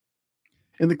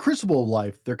In the crucible of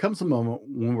life, there comes a moment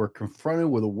when we're confronted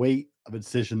with a weight of a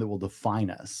decision that will define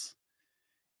us.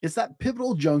 It's that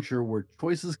pivotal juncture where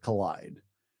choices collide,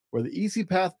 where the easy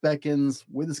path beckons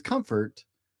with its comfort,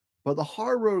 but the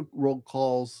hard road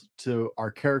calls to our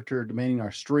character, demanding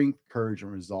our strength, courage,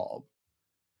 and resolve.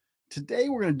 Today,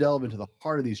 we're going to delve into the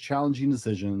heart of these challenging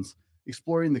decisions,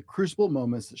 exploring the crucible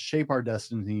moments that shape our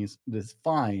destinies and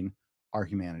define our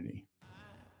humanity.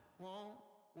 Won't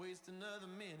waste another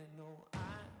minute. No, I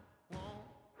won't.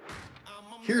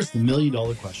 I'm a Here's the man million of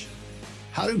dollar question: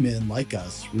 how do men like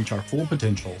us reach our full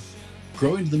potential,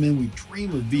 grow into the men we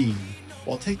dream of being,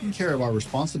 while taking care of our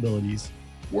responsibilities,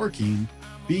 working,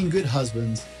 being good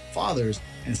husbands, fathers,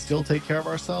 and still take care of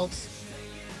ourselves?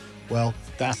 Well,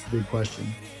 that's the big question.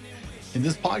 In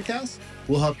this podcast,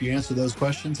 we'll help you answer those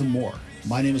questions and more.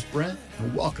 My name is Brent,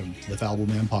 and welcome to the Fallible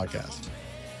Man Podcast.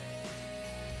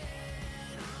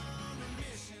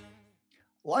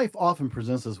 Life often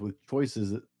presents us with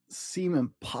choices that seem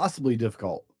impossibly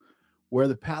difficult, where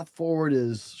the path forward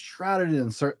is shrouded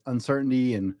in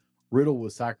uncertainty and riddled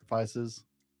with sacrifices.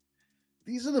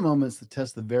 These are the moments that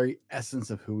test the very essence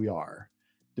of who we are,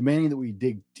 demanding that we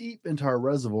dig deep into our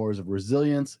reservoirs of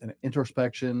resilience and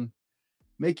introspection.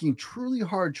 Making truly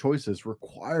hard choices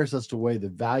requires us to weigh the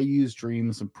values,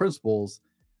 dreams, and principles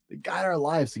that guide our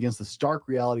lives against the stark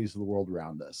realities of the world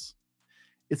around us.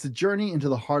 It's a journey into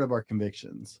the heart of our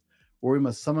convictions, where we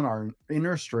must summon our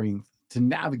inner strength to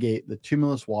navigate the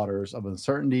tumultuous waters of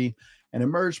uncertainty and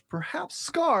emerge perhaps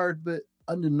scarred, but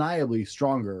undeniably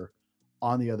stronger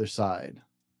on the other side.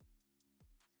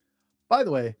 By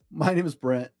the way, my name is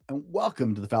Brent, and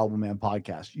welcome to the Fallible Man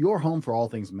Podcast, your home for all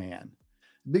things man.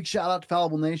 Big shout out to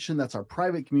Fallible Nation. That's our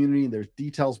private community. There's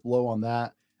details below on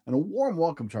that. And a warm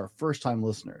welcome to our first time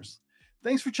listeners.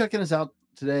 Thanks for checking us out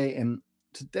today. And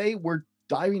today we're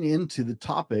diving into the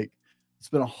topic that's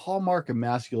been a hallmark of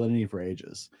masculinity for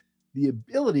ages: the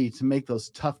ability to make those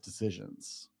tough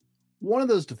decisions. One of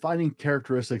those defining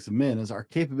characteristics of men is our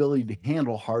capability to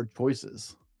handle hard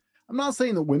choices. I'm not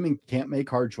saying that women can't make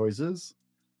hard choices,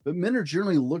 but men are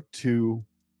generally looked to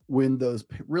when those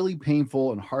really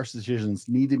painful and harsh decisions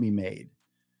need to be made.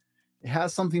 It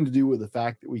has something to do with the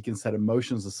fact that we can set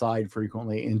emotions aside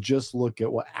frequently and just look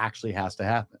at what actually has to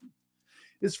happen.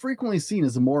 It's frequently seen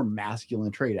as a more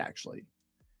masculine trait, actually.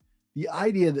 The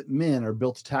idea that men are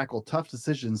built to tackle tough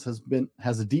decisions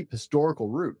has a deep historical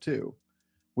root, too.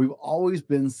 We've always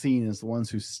been seen as the ones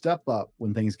who step up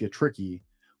when things get tricky,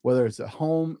 whether it's at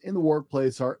home, in the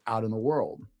workplace, or out in the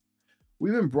world.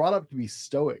 We've been brought up to be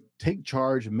stoic, take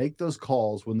charge, and make those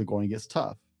calls when the going gets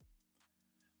tough.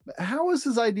 But how has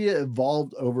this idea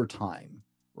evolved over time,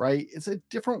 right? It's a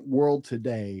different world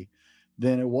today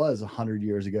than it was 100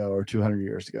 years ago or 200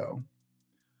 years ago.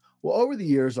 Well, over the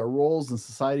years, our roles and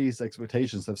society's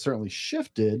expectations have certainly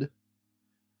shifted.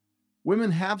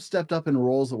 Women have stepped up in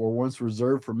roles that were once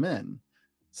reserved for men.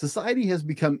 Society has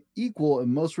become equal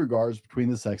in most regards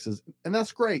between the sexes, and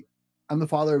that's great. I'm the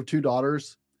father of two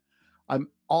daughters. I'm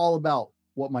all about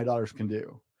what my daughters can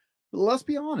do. But let's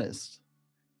be honest,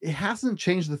 it hasn't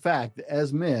changed the fact that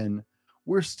as men,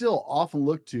 we're still often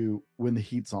looked to when the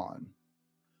heat's on.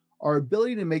 Our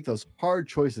ability to make those hard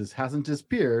choices hasn't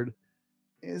disappeared,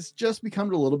 it's just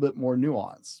become a little bit more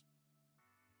nuanced.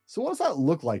 So, what does that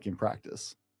look like in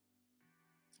practice?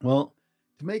 Well,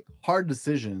 to make hard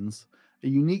decisions, a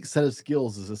unique set of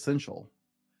skills is essential.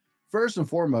 First and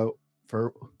foremost,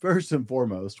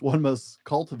 one must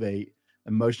cultivate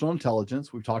emotional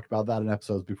intelligence. We've talked about that in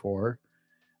episodes before,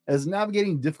 as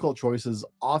navigating difficult choices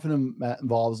often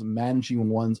involves managing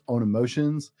one's own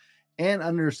emotions and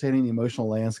understanding the emotional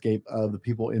landscape of the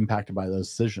people impacted by those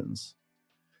decisions.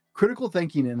 Critical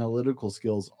thinking and analytical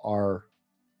skills are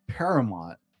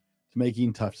paramount to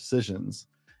making tough decisions.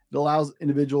 It allows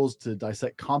individuals to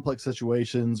dissect complex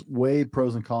situations, weigh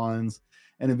pros and cons,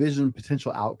 and envision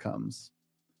potential outcomes.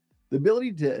 The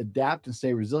ability to adapt and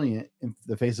stay resilient in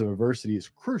the face of adversity is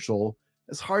crucial,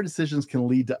 as hard decisions can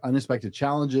lead to unexpected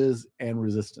challenges and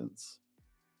resistance.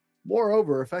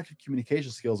 Moreover, effective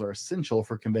communication skills are essential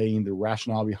for conveying the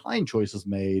rationale behind choices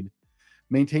made,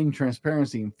 maintaining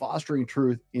transparency, and fostering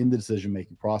truth in the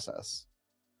decision-making process.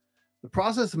 The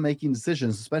process of making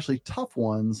decisions, especially tough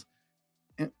ones,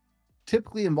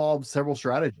 typically involves several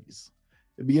strategies.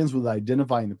 It begins with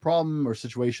identifying the problem or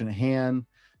situation at hand,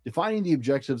 defining the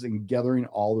objectives, and gathering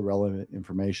all the relevant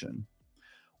information.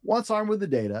 Once armed with the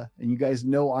data, and you guys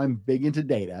know I'm big into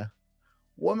data,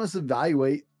 one must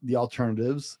evaluate the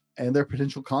alternatives and their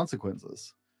potential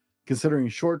consequences, considering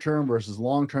short-term versus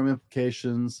long-term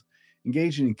implications,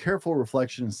 engaging in careful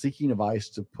reflection and seeking advice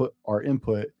to put our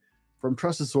input from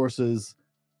trusted sources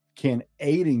can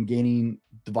aid in gaining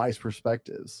device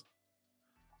perspectives.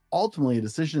 Ultimately, a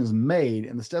decision is made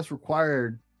and the steps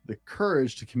required the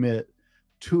courage to commit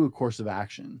to a course of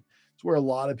action. It's where a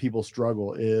lot of people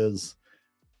struggle, is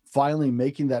finally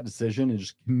making that decision and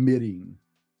just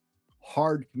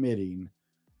hard committing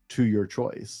to your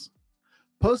choice.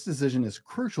 Post-decision is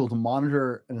crucial to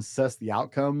monitor and assess the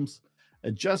outcomes,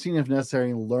 adjusting if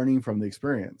necessary, and learning from the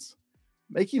experience.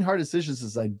 Making hard decisions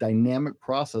is a dynamic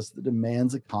process that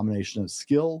demands a combination of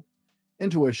skill,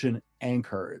 intuition, and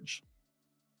courage.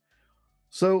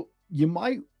 So you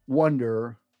might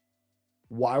wonder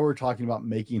why we're talking about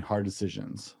making hard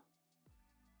decisions.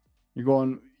 You're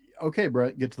going, okay,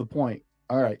 Brett, get to the point.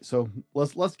 All right, so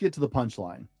let's get to the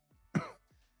punchline.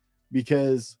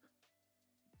 Because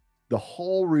the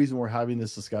whole reason we're having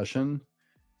this discussion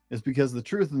is because the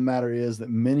truth of the matter is that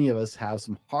many of us have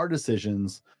some hard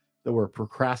decisions that we're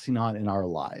procrastinating on in our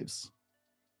lives.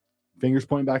 Fingers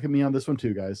pointing back at me on this one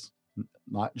too, guys.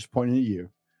 Not just pointing at you.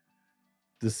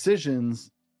 Decisions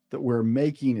that we're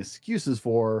making excuses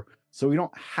for so we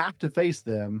don't have to face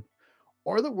them,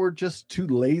 or that we're just too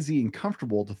lazy and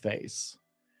comfortable to face.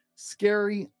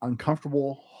 Scary,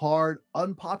 uncomfortable, hard,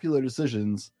 unpopular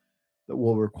decisions that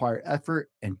will require effort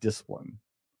and discipline.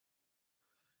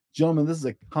 Gentlemen, this is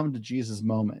a come to Jesus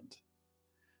moment,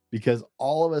 because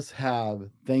all of us have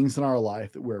things in our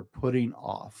life that we're putting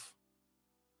off.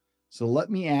 So let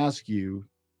me ask you,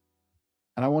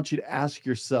 and I want you to ask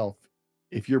yourself,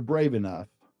 if you're brave enough,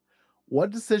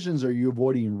 what decisions are you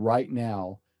avoiding right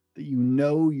now that you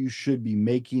know you should be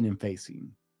making and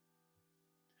facing?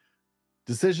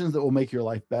 Decisions that will make your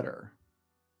life better.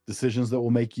 Decisions that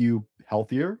will make you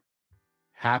healthier,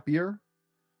 happier,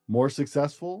 more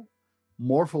successful,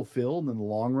 more fulfilled in the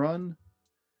long run,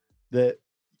 that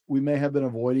we may have been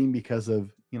avoiding because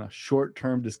of,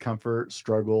 short-term discomfort,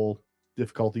 struggle,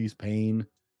 difficulties, pain.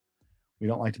 We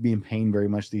don't like to be in pain very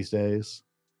much these days.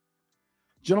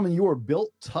 Gentlemen, you are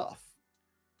built tough.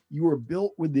 You are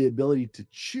built with the ability to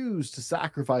choose to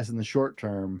sacrifice in the short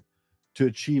term to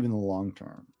achieve in the long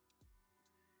term.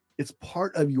 It's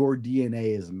part of your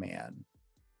DNA as a man.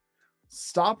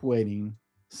 Stop waiting,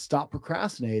 stop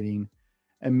procrastinating,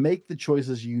 and make the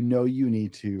choices you know you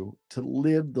need to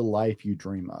live the life you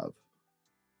dream of.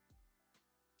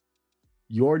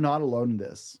 You're not alone in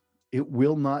this. It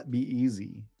will not be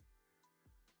easy,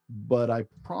 but I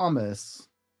promise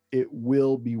it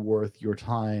will be worth your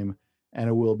time and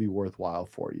it will be worthwhile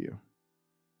for you.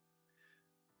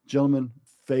 Gentlemen,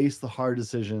 face the hard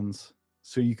decisions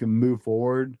so you can move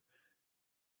forward,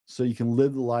 so you can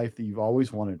live the life that you've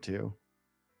always wanted to,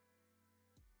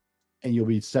 and you'll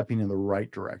be stepping in the right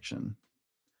direction.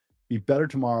 Be better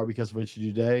tomorrow because of what you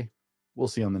do today. We'll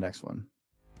see you on the next one.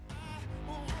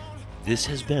 This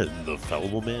has been the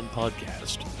Fallible Man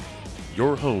Podcast,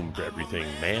 your home for everything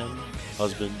man,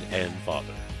 husband, and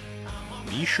father.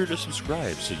 Be sure to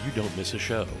subscribe so you don't miss a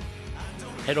show.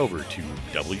 Head over to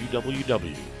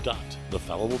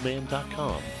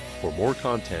www.thefallibleman.com for more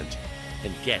content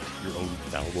and get your own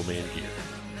Fallible Man gear.